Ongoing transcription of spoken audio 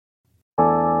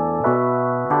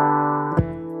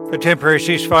A temporary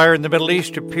ceasefire in the Middle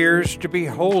East appears to be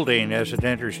holding as it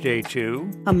enters day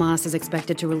 2. Hamas is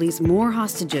expected to release more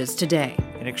hostages today.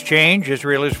 In exchange,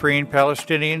 Israel is freeing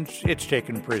Palestinians it's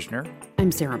taken prisoner.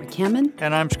 I'm Sarah McCammon.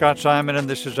 And I'm Scott Simon, and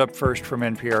this is Up First from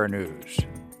NPR News.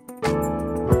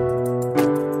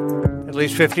 At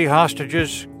least 50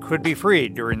 hostages could be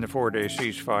freed during the 4-day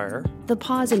ceasefire. The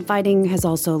pause in fighting has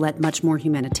also let much more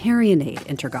humanitarian aid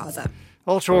enter Gaza.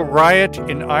 Also, a riot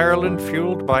in Ireland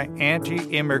fueled by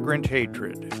anti-immigrant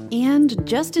hatred. And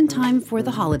just in time for the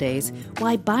holidays,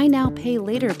 why buy now, pay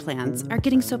later plans are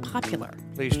getting so popular.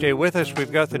 Please stay with us.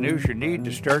 We've got the news you need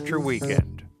to start your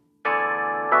weekend.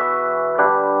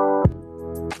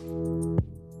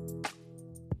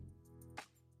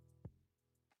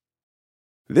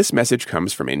 This message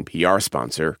comes from NPR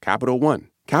sponsor Capital One.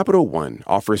 Capital One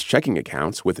offers checking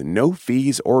accounts with no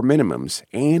fees or minimums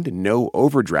and no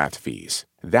overdraft fees.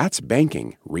 That's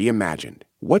banking reimagined.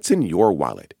 What's in your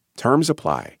wallet? Terms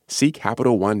apply. See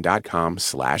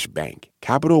CapitalOne.com/bank.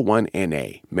 Capital One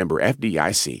N.A., member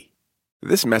FDIC.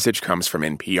 This message comes from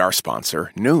NPR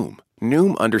sponsor Noom.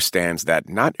 Noom understands that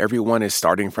not everyone is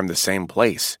starting from the same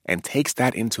place and takes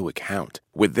that into account.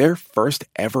 With their first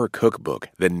ever cookbook,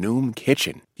 The Noom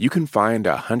Kitchen, you can find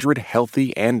 100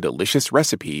 healthy and delicious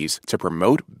recipes to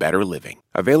promote better living.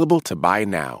 Available to buy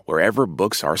now wherever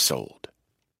books are sold.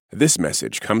 This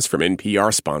message comes from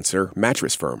NPR sponsor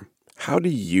Mattress Firm. How do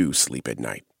you sleep at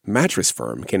night? Mattress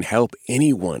Firm can help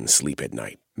anyone sleep at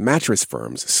night. Mattress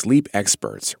Firm's sleep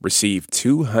experts receive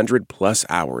 200-plus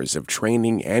hours of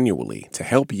training annually to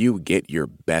help you get your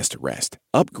best rest.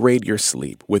 Upgrade your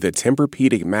sleep with a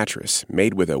Tempur-Pedic mattress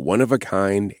made with a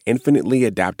one-of-a-kind, infinitely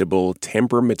adaptable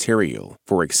Tempur material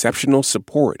for exceptional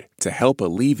support to help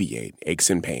alleviate aches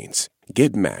and pains.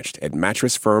 Get matched at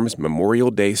Mattress Firm's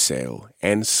Memorial Day sale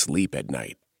and sleep at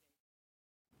night.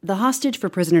 The hostage for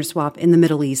prisoner swap in the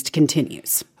Middle East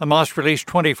continues. Hamas released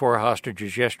 24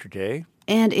 hostages yesterday.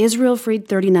 And Israel freed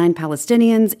 39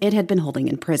 Palestinians it had been holding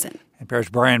in prison. NPR's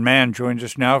Brian Mann joins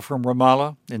us now from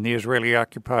Ramallah in the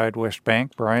Israeli-occupied West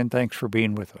Bank. Brian, thanks for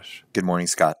being with us. Good morning,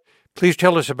 Scott. Please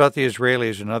tell us about the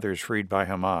Israelis and others freed by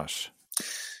Hamas.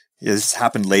 This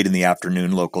happened late in the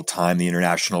afternoon local time. The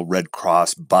International Red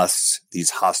Cross busts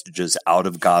these hostages out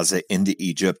of Gaza into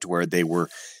Egypt, where they were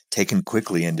taken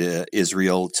quickly into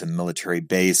Israel to military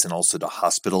base and also to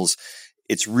hospitals.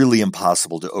 It's really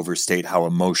impossible to overstate how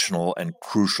emotional and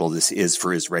crucial this is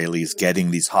for Israelis,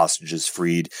 getting these hostages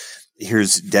freed.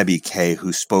 Here's Debbie Kay,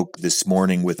 who spoke this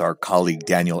morning with our colleague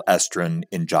Daniel Estrin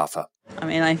in Jaffa.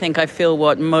 I think I feel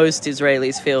what most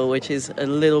Israelis feel, which is a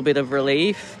little bit of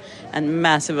relief and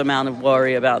massive amount of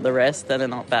worry about the rest that are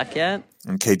not back yet.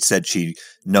 And Kate said she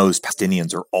knows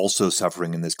Palestinians are also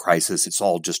suffering in this crisis. It's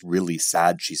all just really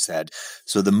sad, she said.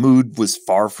 So the mood was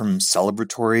far from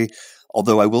celebratory,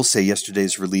 although I will say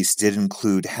yesterday's release did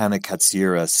include Hannah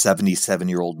Katzir, a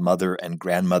 77-year-old mother and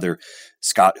grandmother,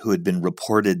 Scott, who had been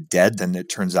reported dead. Then it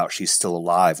turns out she's still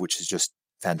alive, which is just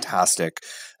fantastic.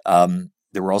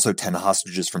 There were also 10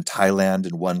 hostages from Thailand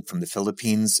and one from the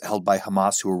Philippines held by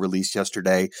Hamas who were released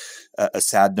yesterday. A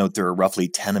sad note, there are roughly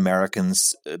 10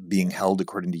 Americans being held,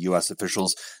 according to U.S.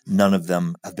 officials. None of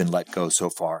them have been let go so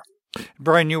far.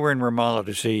 Brian, you were in Ramallah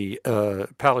to see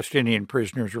Palestinian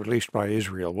prisoners released by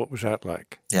Israel. What was that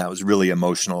like? Yeah, it was really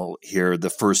emotional here. The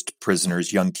first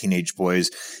prisoners, young teenage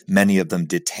boys, many of them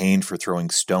detained for throwing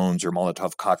stones or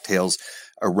Molotov cocktails,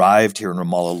 arrived here in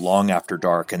Ramallah long after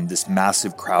dark, and this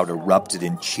massive crowd erupted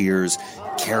in cheers,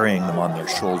 carrying them on their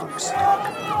shoulders.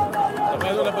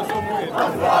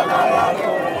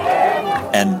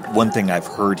 And one thing I've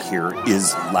heard here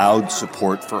is loud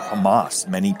support for Hamas.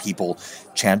 Many people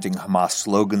chanting Hamas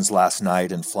slogans last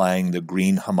night and flying the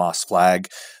green Hamas flag.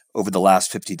 Over the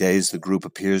last 50 days, the group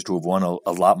appears to have won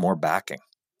a lot more backing.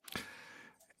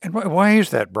 And why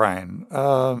is that, Brian?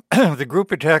 The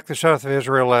group attacked the south of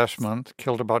Israel last month,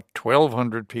 killed about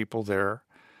 1,200 people there,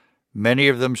 many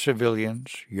of them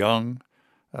civilians, young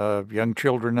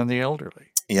children and the elderly.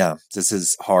 Yeah, this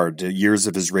is hard. Years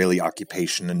of Israeli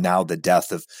occupation and now the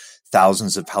death of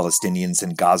thousands of Palestinians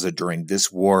in Gaza during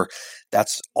this war,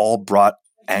 that's all brought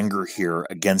anger here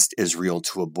against Israel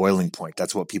to a boiling point.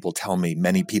 That's what people tell me.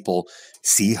 Many people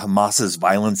see Hamas's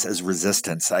violence as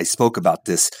resistance. I spoke about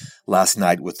this last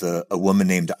night with a woman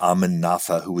named Amin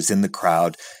Nafa, who was in the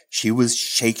crowd. She was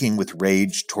shaking with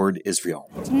rage toward Israel.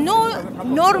 No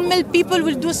normal people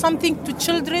will do something to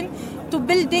children, to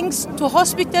buildings, to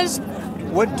hospitals.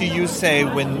 What do you say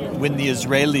when the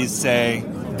Israelis say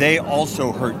they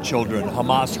also hurt children?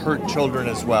 Hamas hurt children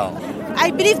as well.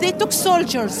 I believe they took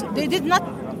soldiers. They did not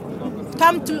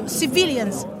come to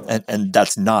civilians. And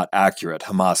that's not accurate.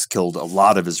 Hamas killed a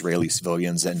lot of Israeli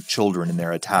civilians and children in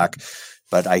their attack.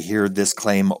 But I hear this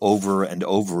claim over and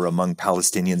over among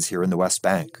Palestinians here in the West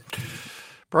Bank.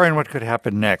 Brian, what could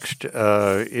happen next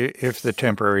if the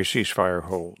temporary ceasefire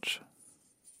holds?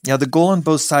 Yeah, the goal on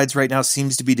both sides right now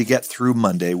seems to be to get through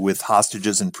Monday with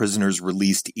hostages and prisoners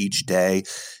released each day.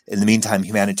 In the meantime,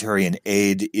 humanitarian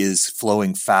aid is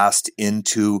flowing fast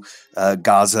into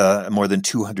Gaza. More than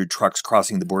 200 trucks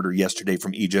crossing the border yesterday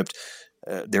from Egypt.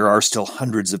 There are still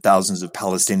hundreds of thousands of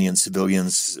Palestinian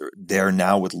civilians there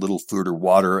now with little food or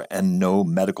water and no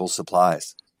medical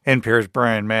supplies. NPR's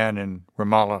Brian Mann in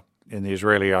Ramallah in the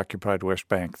Israeli-occupied West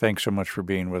Bank. Thanks so much for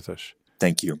being with us.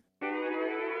 Thank you.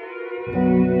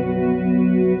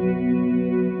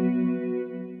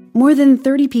 More than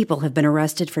 30 people have been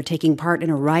arrested for taking part in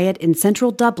a riot in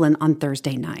central Dublin on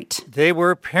Thursday night. They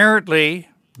were apparently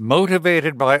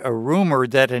motivated by a rumor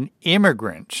that an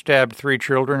immigrant stabbed 3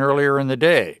 children earlier in the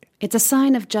day. It's a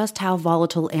sign of just how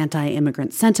volatile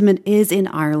anti-immigrant sentiment is in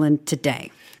Ireland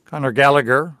today. Conor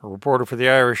Gallagher, a reporter for the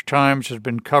Irish Times, has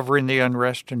been covering the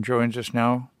unrest and joins us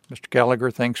now. Mr.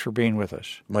 Gallagher, thanks for being with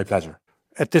us. My pleasure.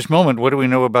 At this moment, what do we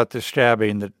know about this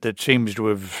stabbing that seems to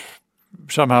have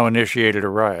somehow initiated a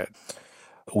riot?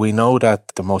 We know that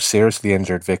the most seriously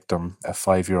injured victim, a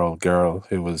 5-year-old girl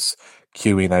who was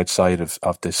queuing outside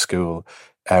of this school,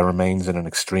 remains in an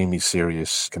extremely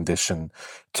serious condition.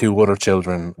 2 other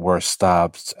children were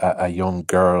stabbed. A young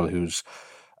girl who's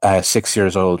 6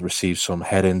 years old received some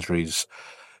head injuries.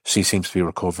 She seems to be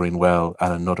recovering well,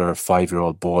 and another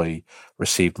 5-year-old boy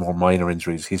received more minor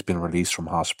injuries. He's been released from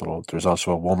hospital. There's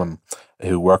also a woman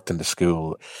who worked in the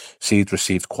school. She'd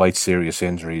received quite serious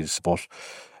injuries, but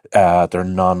they're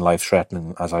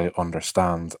non-life-threatening, as I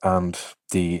understand. And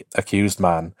the accused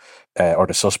man, or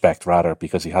the suspect rather,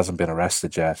 because he hasn't been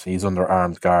arrested yet, he's under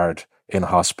armed guard in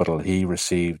hospital. He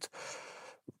received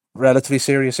relatively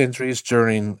serious injuries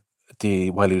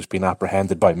while he was being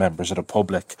apprehended by members of the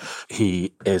public.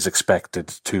 He is expected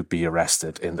to be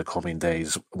arrested in the coming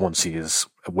days once he is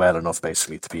well enough,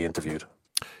 basically, to be interviewed.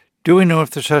 Do we know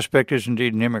if the suspect is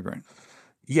indeed an immigrant?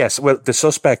 Yes, well, the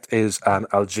suspect is an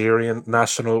Algerian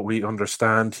national, we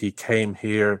understand. He came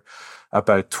here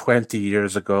about 20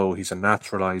 years ago. He's a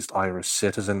naturalised Irish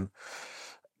citizen.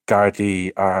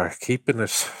 Gardaí are keeping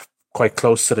it quite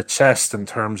close to the chest in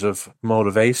terms of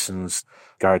motivations.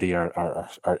 Gardaí are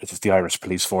it's the Irish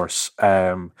police force.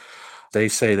 They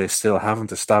say they still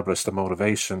haven't established the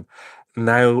motivation.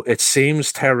 Now, it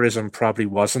seems terrorism probably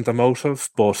wasn't the motive,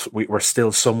 but we're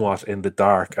still somewhat in the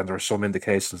dark, and there are some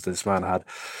indications that this man had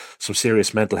some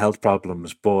serious mental health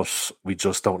problems, but we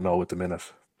just don't know at the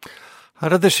minute. How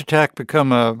did this attack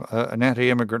become an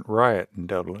anti-immigrant riot in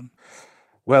Dublin?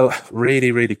 Well,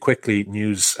 really, really quickly,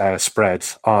 news spread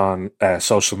on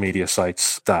social media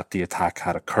sites that the attack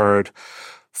had occurred.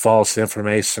 False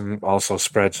information also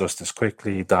spread just as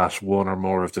quickly that one or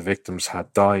more of the victims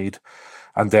had died.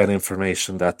 And then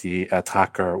information that the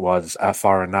attacker was a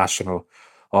foreign national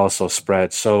also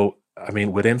spread. So, I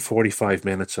mean, within 45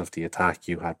 minutes of the attack,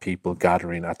 you had people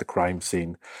gathering at the crime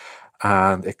scene,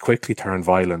 and it quickly turned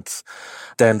violent.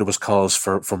 Then there was calls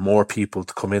for more people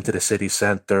to come into the city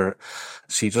centre.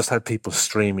 So you just had people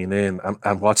streaming in.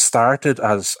 And what started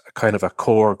as kind of a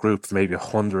core group of maybe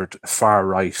 100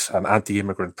 far-right and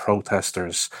anti-immigrant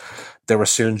protesters, they were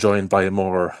soon joined by a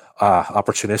more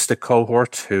opportunistic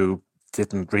cohort who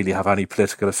didn't really have any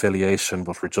political affiliation,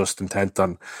 but were just intent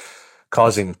on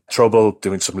causing trouble,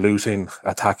 doing some looting,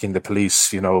 attacking the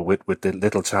police, with the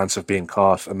little chance of being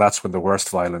caught. And that's when the worst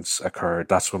violence occurred.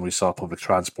 That's when we saw public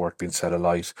transport being set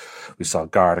alight. We saw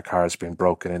Garda cars being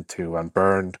broken into and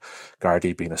burned,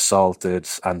 Gardaí being assaulted,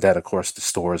 and then, of course, the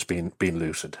stores being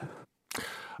looted.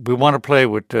 We want to play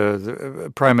what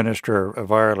the Prime Minister of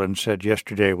Ireland said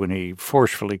yesterday when he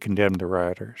forcefully condemned the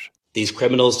rioters. These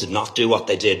criminals did not do what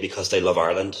they did because they love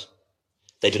Ireland.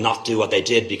 They did not do what they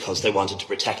did because they wanted to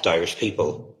protect Irish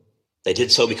people. They did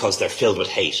so because they're filled with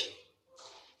hate.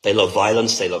 They love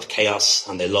violence, they love chaos,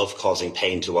 and they love causing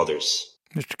pain to others.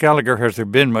 Mr. Gallagher, has there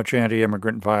been much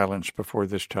anti-immigrant violence before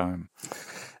this time?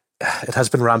 It has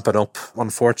been ramping up,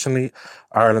 unfortunately.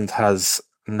 Ireland has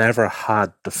never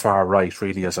had the far right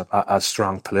really as a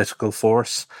strong political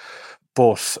force.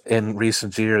 But in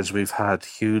recent years, we've had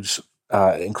huge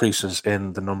increases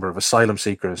in the number of asylum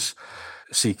seekers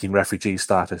seeking refugee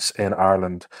status in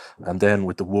Ireland. And then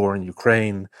with the war in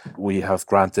Ukraine, we have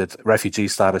granted refugee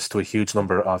status to a huge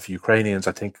number of Ukrainians,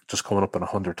 I think just coming up on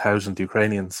 100,000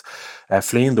 Ukrainians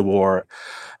fleeing the war.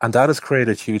 And that has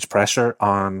created huge pressure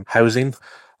on housing.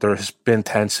 There has been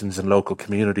tensions in local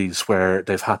communities where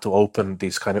they've had to open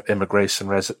these kind of immigration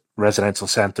residential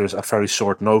centres at very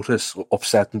short notice,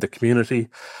 upsetting the community.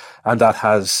 And that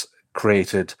has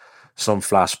created some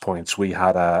flashpoints. We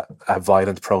had a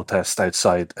violent protest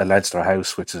outside a Leinster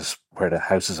House, which is where the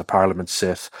Houses of Parliament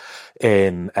sit,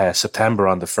 in September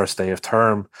on the first day of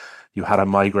term. You had a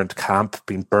migrant camp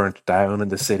being burnt down in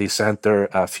the city centre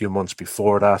a few months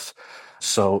before that.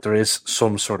 So there is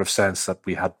some sort of sense that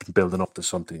we had been building up to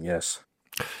something, yes.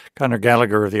 Conor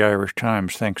Gallagher of the Irish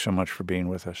Times, thanks so much for being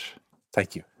with us.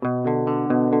 Thank you.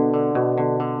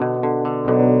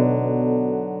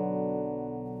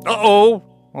 Uh-oh!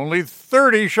 Only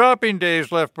 30 shopping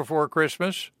days left before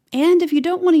Christmas. And if you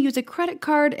don't want to use a credit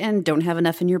card and don't have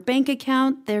enough in your bank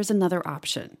account, there's another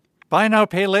option. Buy now,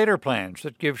 pay later plans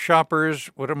that give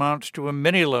shoppers what amounts to a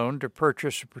mini loan to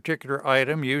purchase a particular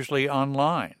item, usually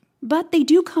online. But they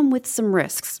do come with some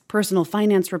risks. Personal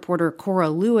finance reporter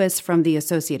Cora Lewis from the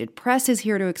Associated Press is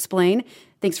here to explain.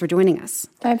 Thanks for joining us.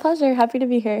 My pleasure. Happy to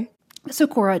be here. So,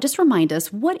 Cora, just remind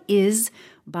us, what is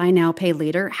buy now, pay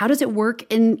later? How does it work?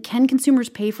 And can consumers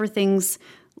pay for things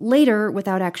later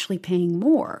without actually paying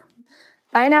more?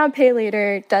 Buy now, pay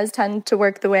later does tend to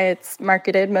work the way it's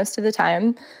marketed most of the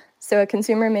time. So a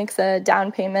consumer makes a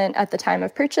down payment at the time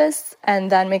of purchase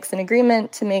and then makes an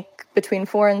agreement to make between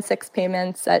 4 and 6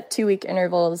 payments at 2-week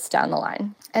intervals down the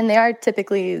line. And they are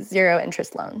typically zero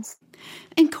interest loans.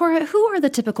 And Cora, who are the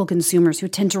typical consumers who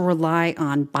tend to rely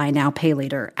on buy now, pay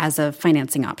later as a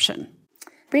financing option?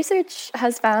 Research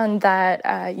has found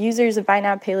that users of buy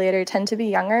now, pay later tend to be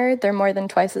younger. They're more than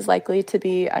twice as likely to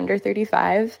be under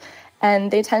 35.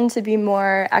 And they tend to be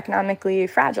more economically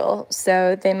fragile.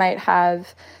 So they might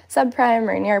have subprime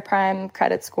or near prime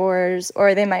credit scores,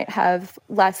 or they might have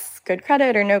less good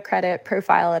credit or no credit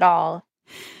profile at all.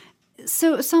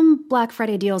 So some Black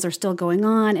Friday deals are still going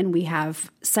on, and we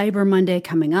have Cyber Monday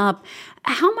coming up.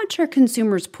 How much are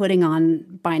consumers putting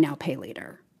on buy now, pay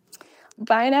later?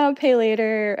 Buy now, pay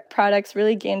later products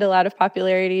really gained a lot of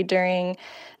popularity during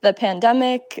the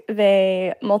pandemic.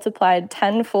 They multiplied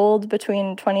tenfold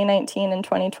between 2019 and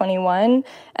 2021,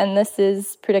 and this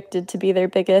is predicted to be their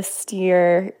biggest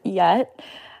year yet.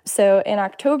 So in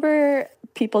October,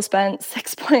 people spent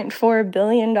 $6.4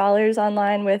 billion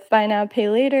online with buy now, pay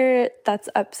later. That's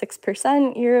up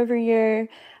 6% year over year.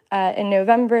 In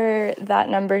November, that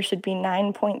number should be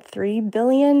 $9.3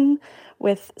 billion,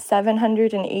 with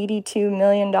 $782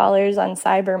 million on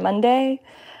Cyber Monday.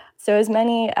 So as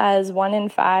many as 1 in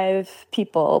 5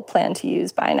 people plan to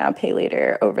use buy now, pay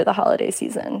later over the holiday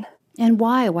season. And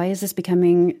why? Why is this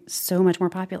becoming so much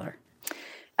more popular?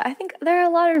 I think there are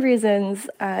a lot of reasons.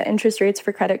 Interest rates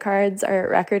for credit cards are at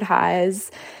record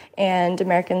highs, and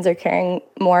Americans are carrying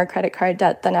more credit card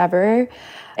debt than ever.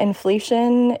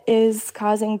 Inflation is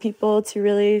causing people to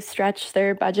really stretch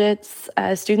their budgets.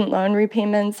 Student loan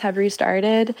repayments have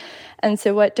restarted. And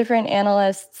so what different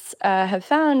analysts have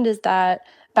found is that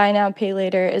buy now, pay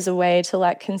later is a way to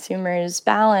let consumers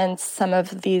balance some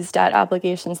of these debt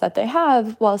obligations that they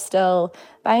have while still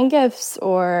buying gifts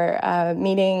or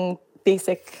meeting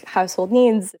basic household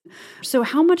needs. So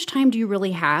how much time do you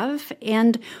really have?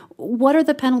 And what are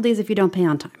the penalties if you don't pay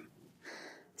on time?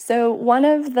 So one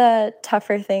of the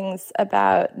tougher things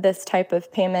about this type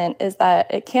of payment is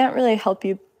that it can't really help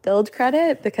you build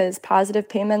credit because positive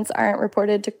payments aren't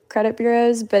reported to credit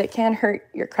bureaus, but it can hurt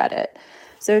your credit.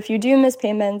 So if you do miss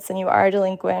payments and you are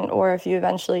delinquent, or if you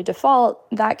eventually default,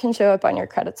 that can show up on your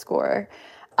credit score.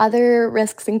 Other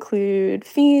risks include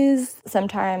fees.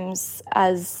 Sometimes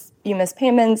as you miss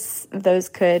payments, those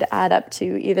could add up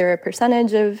to either a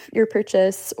percentage of your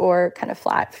purchase or kind of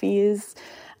flat fees.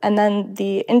 And then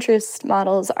the interest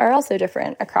models are also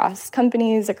different across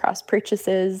companies, across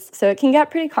purchases. So it can get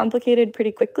pretty complicated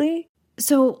pretty quickly.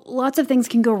 So lots of things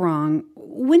can go wrong.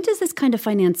 When does this kind of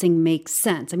financing make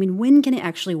sense? I mean, when can it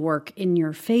actually work in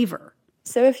your favor?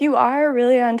 So if you are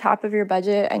really on top of your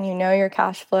budget and you know your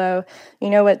cash flow,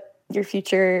 you know what your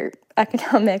future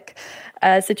economic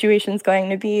situation is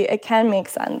going to be, it can make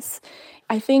sense.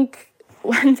 I think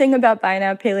one thing about buy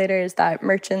now, pay later is that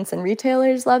merchants and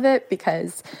retailers love it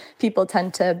because people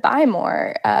tend to buy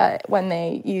more when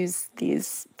they use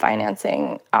these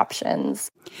financing options.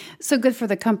 So good for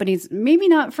the companies, maybe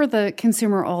not for the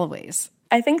consumer always.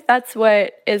 I think that's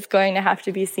what is going to have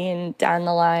to be seen down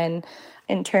the line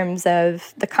in terms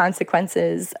of the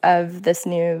consequences of this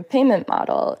new payment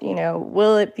model. You know,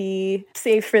 will it be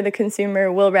safe for the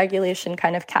consumer? Will regulation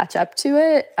kind of catch up to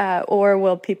it? Or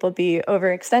will people be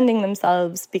overextending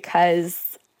themselves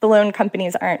because the loan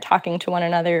companies aren't talking to one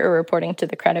another or reporting to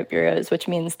the credit bureaus, which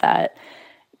means that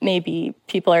maybe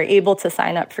people are able to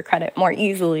sign up for credit more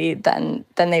easily than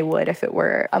they would if it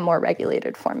were a more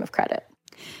regulated form of credit.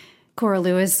 Cora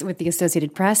Lewis with the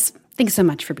Associated Press, thanks so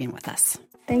much for being with us.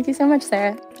 Thank you so much,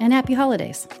 Sarah. And happy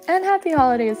holidays. And happy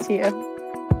holidays to you.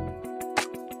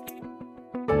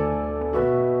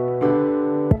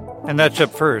 And that's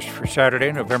Up First for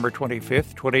Saturday, November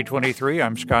 25th, 2023.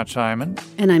 I'm Scott Simon.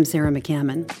 And I'm Sarah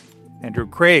McCammon. Andrew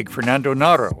Craig, Fernando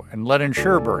Naro, and Lennon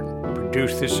Sherburne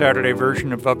produced this Saturday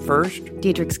version of Up First.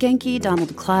 Dietrich Skenke,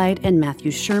 Donald Clyde, and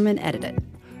Matthew Sherman edited.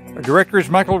 Our director is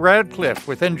Michael Radcliffe,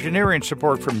 with engineering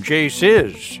support from Jay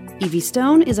Sizz. Evie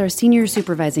Stone is our senior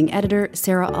supervising editor,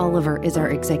 Sarah Oliver is our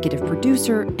executive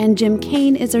producer, and Jim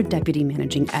Kane is our deputy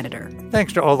managing editor.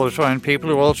 Thanks to all those fine people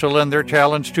who also lend their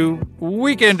talents to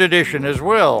Weekend Edition as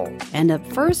well. And Up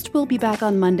First, we'll be back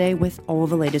on Monday with all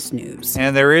the latest news.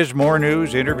 And there is more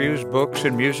news, interviews, books,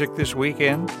 and music this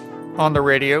weekend. On the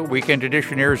radio, Weekend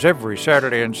Edition airs every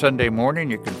Saturday and Sunday morning.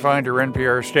 You can find our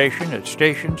NPR station at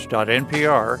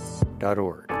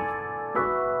stations.npr.org.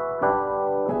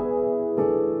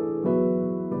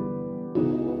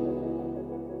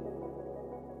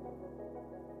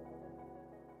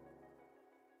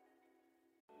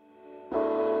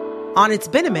 On It's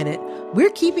Been a Minute,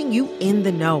 we're keeping you in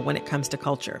the know when it comes to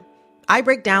culture. I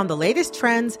break down the latest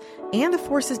trends and the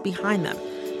forces behind them,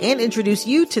 and introduce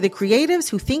you to the creatives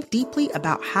who think deeply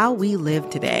about how we live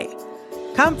today.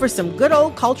 Come for some good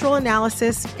old cultural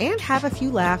analysis and have a few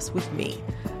laughs with me.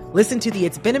 Listen to the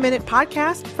It's Been a Minute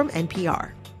podcast from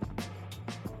NPR.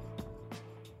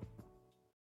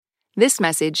 This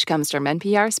message comes from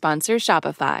NPR sponsor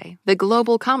Shopify, the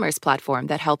global commerce platform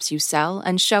that helps you sell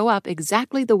and show up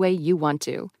exactly the way you want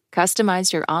to.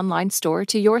 Customize your online store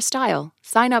to your style.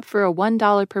 Sign up for a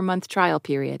 $1 per month trial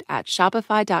period at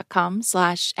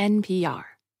shopify.com/NPR.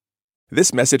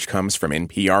 This message comes from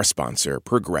NPR sponsor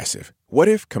Progressive. What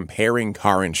if comparing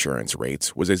car insurance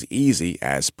rates was as easy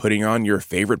as putting on your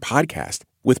favorite podcast?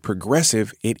 With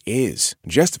Progressive, it is.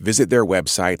 Just visit their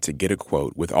website to get a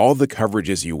quote with all the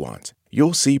coverages you want.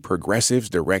 You'll see Progressive's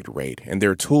direct rate, and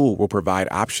their tool will provide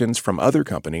options from other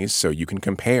companies so you can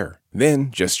compare.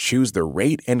 Then just choose the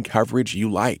rate and coverage you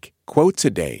like. Quote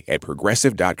today at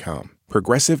Progressive.com.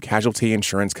 Progressive Casualty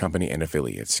Insurance Company and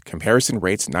Affiliates. Comparison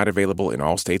rates not available in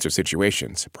all states or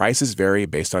situations. Prices vary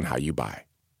based on how you buy.